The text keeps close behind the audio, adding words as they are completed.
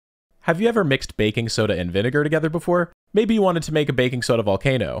Have you ever mixed baking soda and vinegar together before? Maybe you wanted to make a baking soda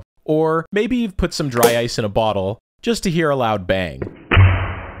volcano. Or maybe you've put some dry ice in a bottle just to hear a loud bang.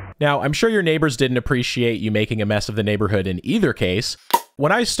 Now, I'm sure your neighbors didn't appreciate you making a mess of the neighborhood in either case.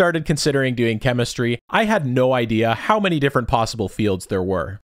 When I started considering doing chemistry, I had no idea how many different possible fields there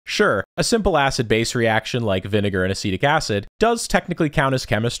were. Sure, a simple acid-base reaction like vinegar and acetic acid does technically count as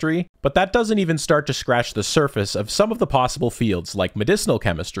chemistry, but that doesn't even start to scratch the surface of some of the possible fields like medicinal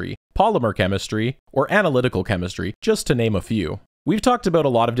chemistry, polymer chemistry, or analytical chemistry, just to name a few. We've talked about a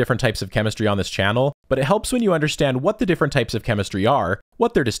lot of different types of chemistry on this channel, but it helps when you understand what the different types of chemistry are,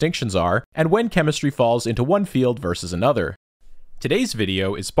 what their distinctions are, and when chemistry falls into one field versus another. Today's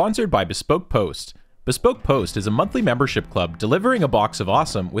video is sponsored by Bespoke Post. Bespoke Post is a monthly membership club delivering a box of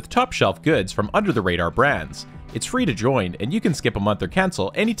awesome with top-shelf goods from under-the-radar brands. It's free to join, and you can skip a month or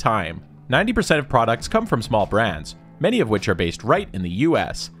cancel anytime. 90% of products come from small brands, many of which are based right in the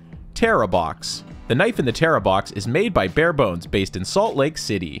US. Terra Box. The knife in the Terra Box is made by Bare Bones based in Salt Lake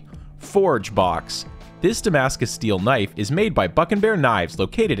City. Forge Box. This Damascus steel knife is made by Buck and Bear Knives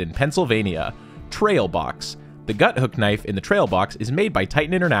located in Pennsylvania. Trail Box. The gut hook knife in the Trail Box is made by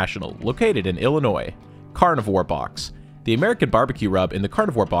Titan International, located in Illinois. Carnivore Box. The American barbecue rub in the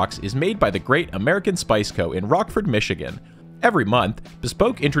Carnivore Box is made by the Great American Spice Co. in Rockford, Michigan. Every month,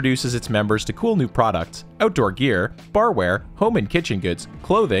 Bespoke introduces its members to cool new products, outdoor gear, barware, home and kitchen goods,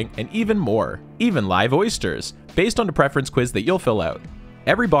 clothing, and even more. Even live oysters, based on a preference quiz that you'll fill out.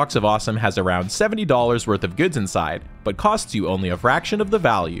 Every box of awesome has around $70 worth of goods inside, but costs you only a fraction of the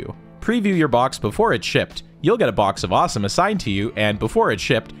value. Preview your box before it's shipped. You'll get a box of awesome assigned to you, and before it's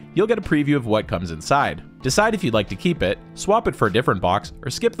shipped, you'll get a preview of what comes inside. Decide if you'd like to keep it, swap it for a different box,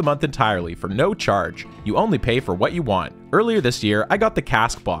 or skip the month entirely for no charge. You only pay for what you want. Earlier this year, I got the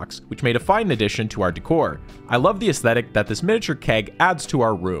cask box, which made a fine addition to our decor. I love the aesthetic that this miniature keg adds to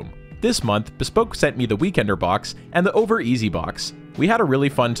our room. This month, Bespoke sent me the Weekender box and the Over Easy box. We had a really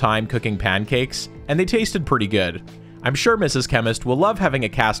fun time cooking pancakes, and they tasted pretty good. I'm sure Mrs. Chemist will love having a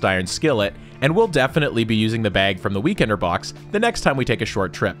cast iron skillet, and we'll definitely be using the bag from the Weekender box the next time we take a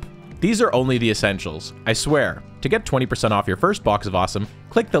short trip. These are only the essentials, I swear. To get 20% off your first box of awesome,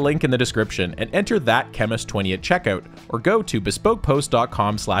 click the link in the description and enter ThatChemist20 at checkout, or go to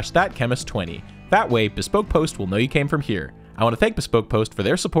bespokepost.com/thatchemist20. That way, Bespoke Post will know you came from here. I want to thank Bespoke Post for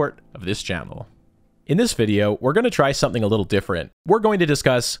their support of this channel. In this video, we're going to try something a little different. We're going to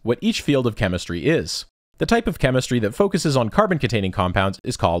discuss what each field of chemistry is. The type of chemistry that focuses on carbon-containing compounds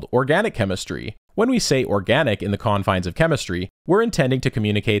is called organic chemistry. When we say organic in the confines of chemistry, we're intending to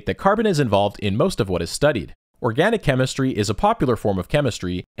communicate that carbon is involved in most of what is studied. Organic chemistry is a popular form of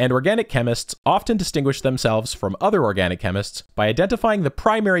chemistry, and organic chemists often distinguish themselves from other organic chemists by identifying the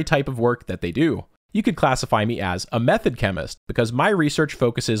primary type of work that they do. You could classify me as a method chemist because my research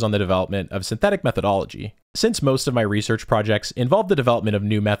focuses on the development of synthetic methodology. Since most of my research projects involve the development of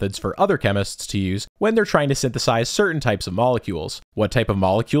new methods for other chemists to use when they're trying to synthesize certain types of molecules. What type of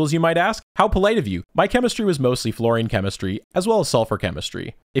molecules, you might ask? How polite of you. My chemistry was mostly fluorine chemistry, as well as sulfur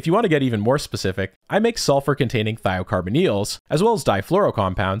chemistry. If you want to get even more specific, I make sulfur-containing thiocarbonyls, as well as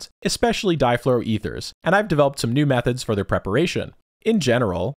difluorocompounds, especially difluoroethers, and I've developed some new methods for their preparation. In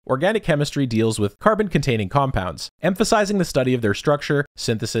general, organic chemistry deals with carbon-containing compounds, emphasizing the study of their structure,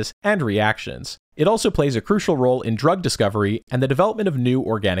 synthesis, and reactions. It also plays a crucial role in drug discovery and the development of new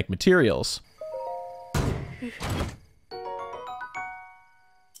organic materials.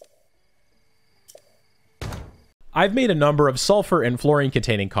 I've made a number of sulfur and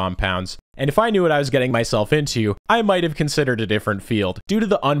fluorine-containing compounds, and if I knew what I was getting myself into, I might have considered a different field due to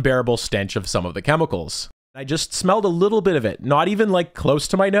the unbearable stench of some of the chemicals. I just smelled a little bit of it, not even like close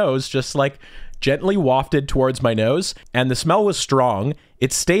to my nose, just like gently wafted towards my nose, and the smell was strong.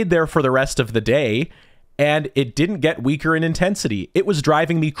 It stayed there for the rest of the day, and it didn't get weaker in intensity. It was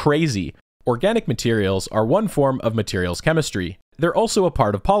driving me crazy. Organic materials are one form of materials chemistry. They're also a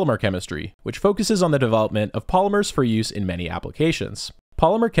part of polymer chemistry, which focuses on the development of polymers for use in many applications.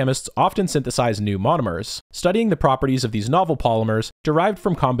 Polymer chemists often synthesize new monomers, studying the properties of these novel polymers derived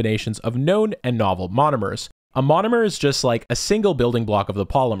from combinations of known and novel monomers. A monomer is just like a single building block of the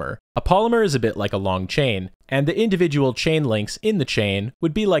polymer. A polymer is a bit like a long chain, and the individual chain links in the chain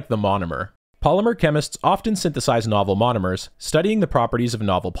would be like the monomer. Polymer chemists often synthesize novel monomers, studying the properties of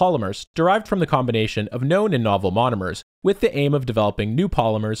novel polymers derived from the combination of known and novel monomers, with the aim of developing new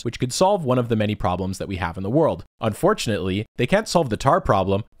polymers which could solve one of the many problems that we have in the world. Unfortunately, they can't solve the tar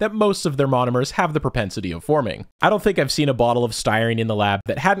problem that most of their monomers have the propensity of forming. I don't think I've seen a bottle of styrene in the lab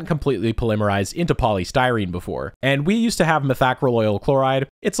that hadn't completely polymerized into polystyrene before. And we used to have methacryloyl chloride.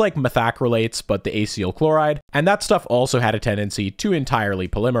 It's like methacrylates, but the acyl chloride, and that stuff also had a tendency to entirely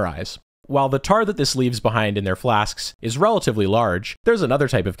polymerize. While the tar that this leaves behind in their flasks is relatively large, there's another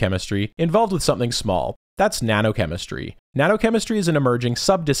type of chemistry involved with something small. That's nanochemistry. Nanochemistry is an emerging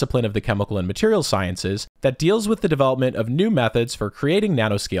subdiscipline of the chemical and materials sciences that deals with the development of new methods for creating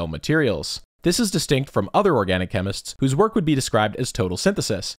nanoscale materials. This is distinct from other organic chemists whose work would be described as total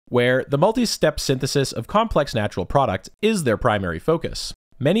synthesis, where the multi-step synthesis of complex natural products is their primary focus.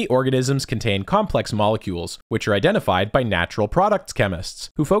 Many organisms contain complex molecules, which are identified by natural products chemists,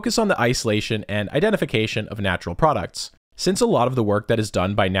 who focus on the isolation and identification of natural products. Since a lot of the work that is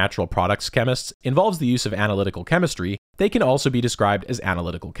done by natural products chemists involves the use of analytical chemistry, they can also be described as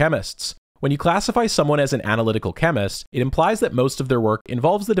analytical chemists. When you classify someone as an analytical chemist, it implies that most of their work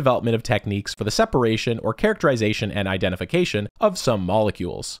involves the development of techniques for the separation or characterization and identification of some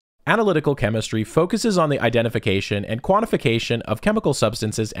molecules. Analytical chemistry focuses on the identification and quantification of chemical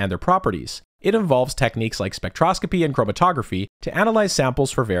substances and their properties. It involves techniques like spectroscopy and chromatography to analyze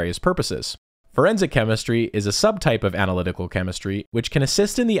samples for various purposes. Forensic chemistry is a subtype of analytical chemistry which can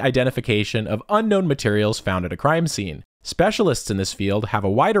assist in the identification of unknown materials found at a crime scene. Specialists in this field have a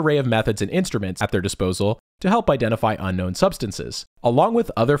wide array of methods and instruments at their disposal to help identify unknown substances. Along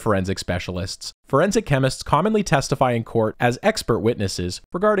with other forensic specialists, forensic chemists commonly testify in court as expert witnesses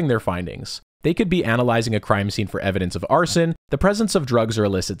regarding their findings. They could be analyzing a crime scene for evidence of arson, the presence of drugs or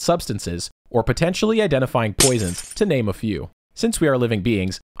illicit substances, or potentially identifying poisons, to name a few. Since we are living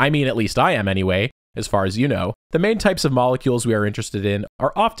beings, I mean at least I am anyway, as far as you know, the main types of molecules we are interested in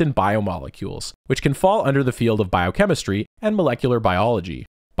are often biomolecules, which can fall under the field of biochemistry and molecular biology.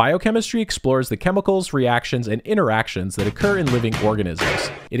 Biochemistry explores the chemicals, reactions, and interactions that occur in living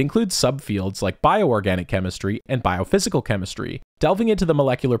organisms. It includes subfields like bioorganic chemistry and biophysical chemistry, delving into the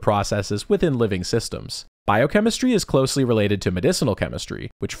molecular processes within living systems. Biochemistry is closely related to medicinal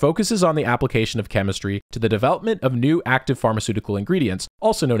chemistry, which focuses on the application of chemistry to the development of new active pharmaceutical ingredients,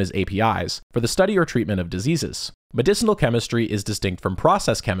 also known as APIs, for the study or treatment of diseases. Medicinal chemistry is distinct from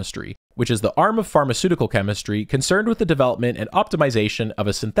process chemistry, which is the arm of pharmaceutical chemistry concerned with the development and optimization of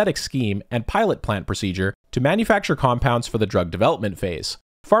a synthetic scheme and pilot plant procedure to manufacture compounds for the drug development phase.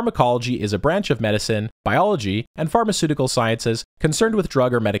 Pharmacology is a branch of medicine, biology, and pharmaceutical sciences concerned with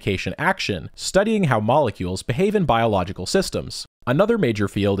drug or medication action, studying how molecules behave in biological systems. Another major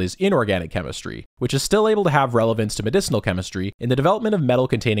field is inorganic chemistry, which is still able to have relevance to medicinal chemistry in the development of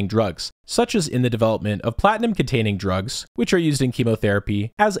metal-containing drugs, such as in the development of platinum-containing drugs, which are used in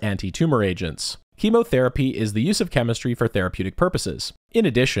chemotherapy as anti-tumor agents. Chemotherapy is the use of chemistry for therapeutic purposes. In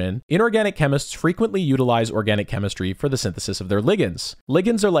addition, inorganic chemists frequently utilize organic chemistry for the synthesis of their ligands.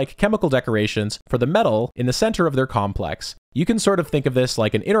 Ligands are like chemical decorations for the metal in the center of their complex. You can sort of think of this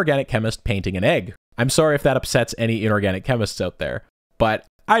like an inorganic chemist painting an egg. I'm sorry if that upsets any inorganic chemists out there, but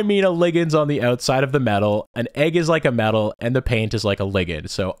I mean a ligand's on the outside of the metal, an egg is like a metal, and the paint is like a ligand,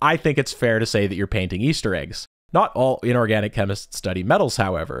 so I think it's fair to say that you're painting Easter eggs. Not all inorganic chemists study metals,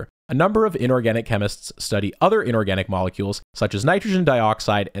 however. A number of inorganic chemists study other inorganic molecules, such as nitrogen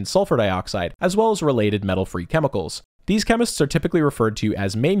dioxide and sulfur dioxide, as well as related metal-free chemicals. These chemists are typically referred to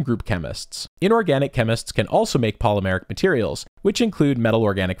as main group chemists. Inorganic chemists can also make polymeric materials, which include metal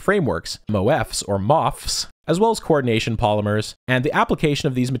organic frameworks, MOFs or MOFs, as well as coordination polymers, and the application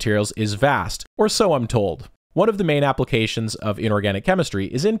of these materials is vast, or so I'm told. One of the main applications of inorganic chemistry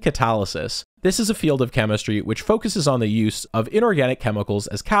is in catalysis. This is a field of chemistry which focuses on the use of inorganic chemicals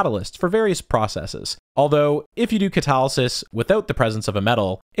as catalysts for various processes. Although, if you do catalysis without the presence of a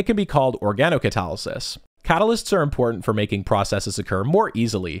metal, it can be called organocatalysis. Catalysts are important for making processes occur more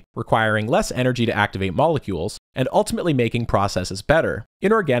easily, requiring less energy to activate molecules, and ultimately making processes better.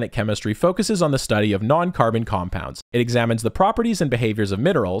 Inorganic chemistry focuses on the study of non-carbon compounds. It examines the properties and behaviors of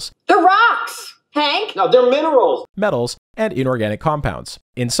minerals. They're rocks, Hank! No, they're minerals! Metals, and inorganic compounds.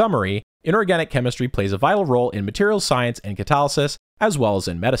 In summary, inorganic chemistry plays a vital role in materials science and catalysis, as well as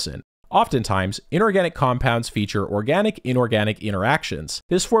in medicine. Oftentimes, inorganic compounds feature organic-inorganic interactions.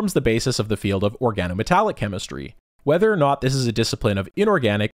 This forms the basis of the field of organometallic chemistry. Whether or not this is a discipline of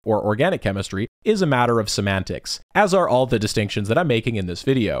inorganic or organic chemistry is a matter of semantics, as are all the distinctions that I'm making in this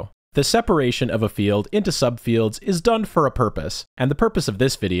video. The separation of a field into subfields is done for a purpose, and the purpose of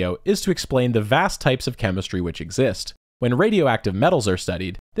this video is to explain the vast types of chemistry which exist. When radioactive metals are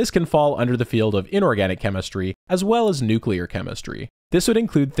studied, this can fall under the field of inorganic chemistry as well as nuclear chemistry. This would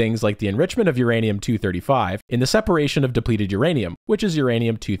include things like the enrichment of uranium-235 in the separation of depleted uranium, which is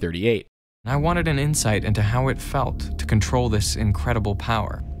uranium-238. I wanted an insight into how it felt to control this incredible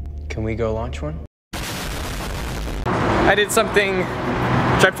power. Can we go launch one? I did something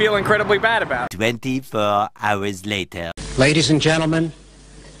which I feel incredibly bad about. 24 hours later. Ladies and gentlemen,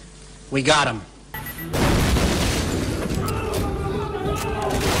 we got him.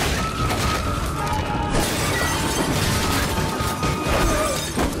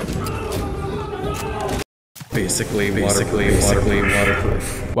 Basically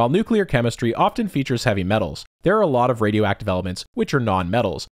waterproof. While nuclear chemistry often features heavy metals, there are a lot of radioactive elements which are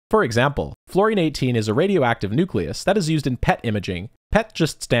non-metals. For example, fluorine-18 is a radioactive nucleus that is used in PET imaging. PET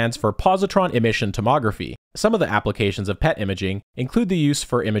just stands for positron emission tomography. Some of the applications of PET imaging include the use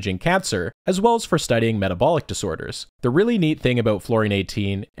for imaging cancer, as well as for studying metabolic disorders. The really neat thing about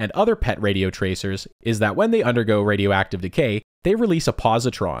fluorine-18 and other PET radio tracers is that when they undergo radioactive decay, they release a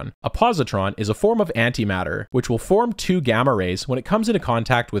positron. A positron is a form of antimatter, which will form two gamma rays when it comes into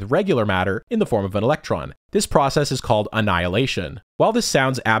contact with regular matter in the form of an electron. This process is called annihilation. While this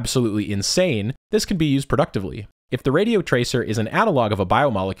sounds absolutely insane, this can be used productively. If the radio tracer is an analog of a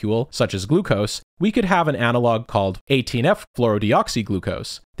biomolecule, such as glucose, we could have an analog called 18F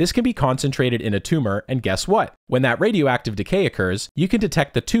fluorodeoxyglucose. This can be concentrated in a tumor, and guess what? When that radioactive decay occurs, you can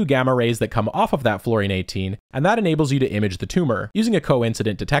detect the two gamma rays that come off of that fluorine-18, and that enables you to image the tumor using a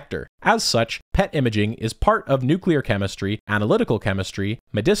coincident detector. As such, PET imaging is part of nuclear chemistry, analytical chemistry,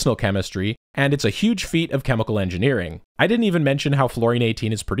 medicinal chemistry, and it's a huge feat of chemical engineering. I didn't even mention how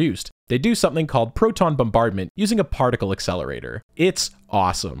fluorine-18 is produced. They do something called proton bombardment using a particle accelerator. It's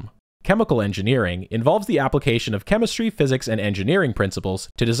awesome. Chemical engineering involves the application of chemistry, physics, and engineering principles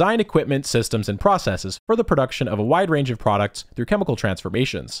to design equipment, systems, and processes for the production of a wide range of products through chemical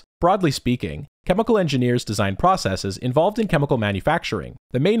transformations. Broadly speaking, chemical engineers design processes involved in chemical manufacturing.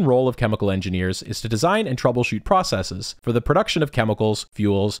 The main role of chemical engineers is to design and troubleshoot processes for the production of chemicals,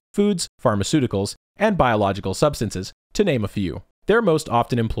 fuels, foods, pharmaceuticals, and biological substances, to name a few. They're most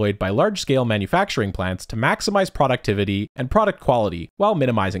often employed by large-scale manufacturing plants to maximize productivity and product quality while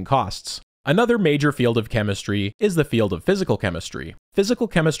minimizing costs. Another major field of chemistry is the field of physical chemistry. Physical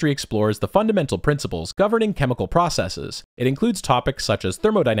chemistry explores the fundamental principles governing chemical processes. It includes topics such as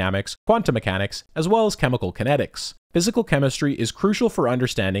thermodynamics, quantum mechanics, as well as chemical kinetics. Physical chemistry is crucial for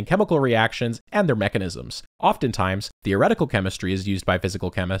understanding chemical reactions and their mechanisms. Oftentimes, theoretical chemistry is used by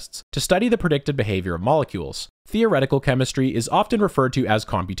physical chemists to study the predicted behavior of molecules. Theoretical chemistry is often referred to as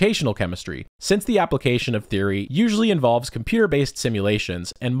computational chemistry, since the application of theory usually involves computer-based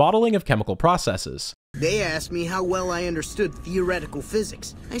simulations and modeling of chemical processes. They asked me how well I understood theoretical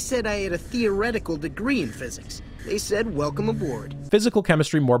physics. I said I had a theoretical degree in physics. They said, welcome aboard. Physical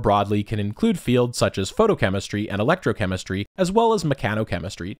chemistry more broadly can include fields such as photochemistry and electrochemistry, as well as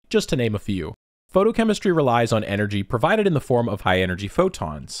mechanochemistry, just to name a few. Photochemistry relies on energy provided in the form of high-energy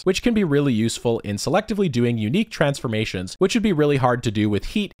photons, which can be really useful in selectively doing unique transformations, which would be really hard to do with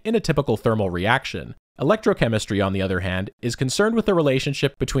heat in a typical thermal reaction. Electrochemistry, on the other hand, is concerned with the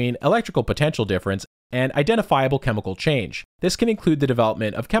relationship between electrical potential difference and identifiable chemical change. This can include the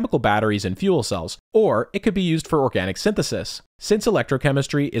development of chemical batteries and fuel cells, or it could be used for organic synthesis. Since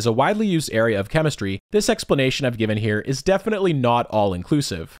electrochemistry is a widely used area of chemistry, this explanation I've given here is definitely not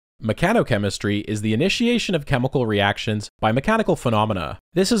all-inclusive. Mechanochemistry is the initiation of chemical reactions by mechanical phenomena.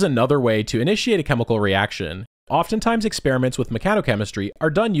 This is another way to initiate a chemical reaction. Oftentimes, experiments with mechanochemistry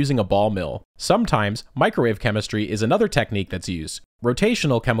are done using a ball mill. Sometimes, microwave chemistry is another technique that's used.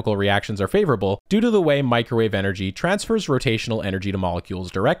 Rotational chemical reactions are favorable due to the way microwave energy transfers rotational energy to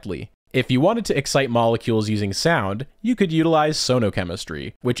molecules directly. If you wanted to excite molecules using sound, you could utilize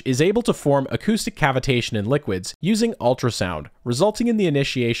sonochemistry, which is able to form acoustic cavitation in liquids using ultrasound, resulting in the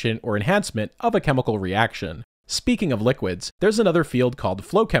initiation or enhancement of a chemical reaction. Speaking of liquids, there's another field called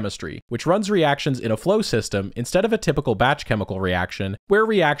flow chemistry, which runs reactions in a flow system instead of a typical batch chemical reaction, where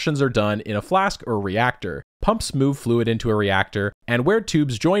reactions are done in a flask or reactor. Pumps move fluid into a reactor, and where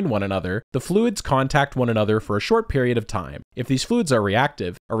tubes join one another, the fluids contact one another for a short period of time. If these fluids are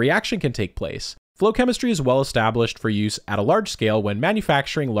reactive, a reaction can take place. Flow chemistry is well established for use at a large scale when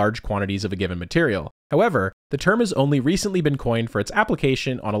manufacturing large quantities of a given material. However, the term has only recently been coined for its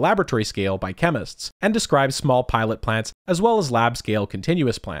application on a laboratory scale by chemists, and describes small pilot plants as well as lab-scale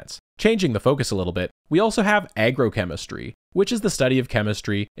continuous plants. Changing the focus a little bit, we also have agrochemistry, which is the study of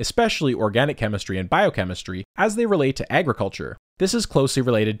chemistry, especially organic chemistry and biochemistry, as they relate to agriculture. This is closely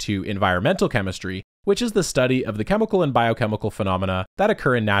related to environmental chemistry, which is the study of the chemical and biochemical phenomena that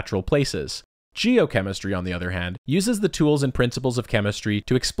occur in natural places. Geochemistry, on the other hand, uses the tools and principles of chemistry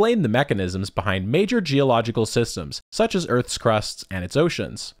to explain the mechanisms behind major geological systems, such as Earth's crusts and its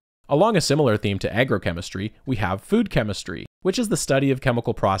oceans. Along a similar theme to agrochemistry, we have food chemistry, which is the study of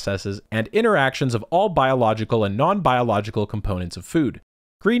chemical processes and interactions of all biological and non-biological components of food.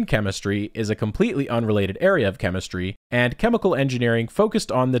 Green chemistry is a completely unrelated area of chemistry, and chemical engineering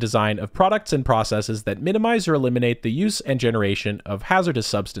focused on the design of products and processes that minimize or eliminate the use and generation of hazardous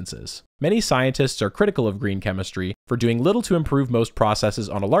substances. Many scientists are critical of green chemistry for doing little to improve most processes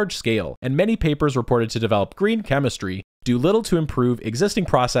on a large scale, and many papers reported to develop green chemistry do little to improve existing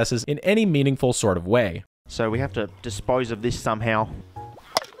processes in any meaningful sort of way. So we have to dispose of this somehow.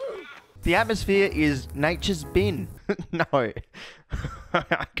 The atmosphere is nature's bin. No,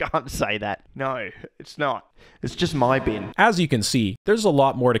 I can't say that. No, it's not. It's just my bin. As you can see, there's a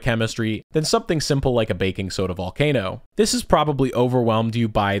lot more to chemistry than something simple like a baking soda volcano. This has probably overwhelmed you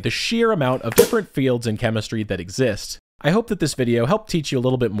by the sheer amount of different fields in chemistry that exist. I hope that this video helped teach you a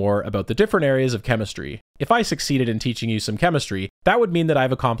little bit more about the different areas of chemistry. If I succeeded in teaching you some chemistry, that would mean that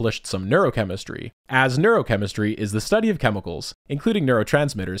I've accomplished some neurochemistry, as neurochemistry is the study of chemicals, including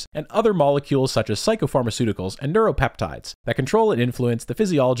neurotransmitters and other molecules such as psychopharmaceuticals and neuropeptides that control and influence the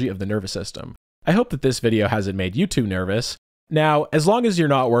physiology of the nervous system. I hope that this video hasn't made you too nervous. Now, as long as you're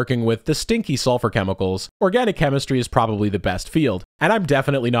not working with the stinky sulfur chemicals, organic chemistry is probably the best field, and I'm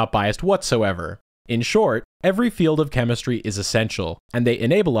definitely not biased whatsoever. In short, every field of chemistry is essential, and they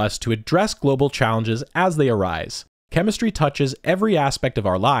enable us to address global challenges as they arise. Chemistry touches every aspect of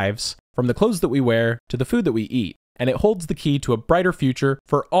our lives, from the clothes that we wear to the food that we eat, and it holds the key to a brighter future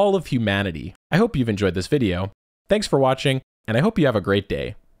for all of humanity. I hope you've enjoyed this video. Thanks for watching, and I hope you have a great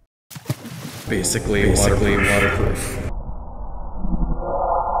day. Basically waterproof.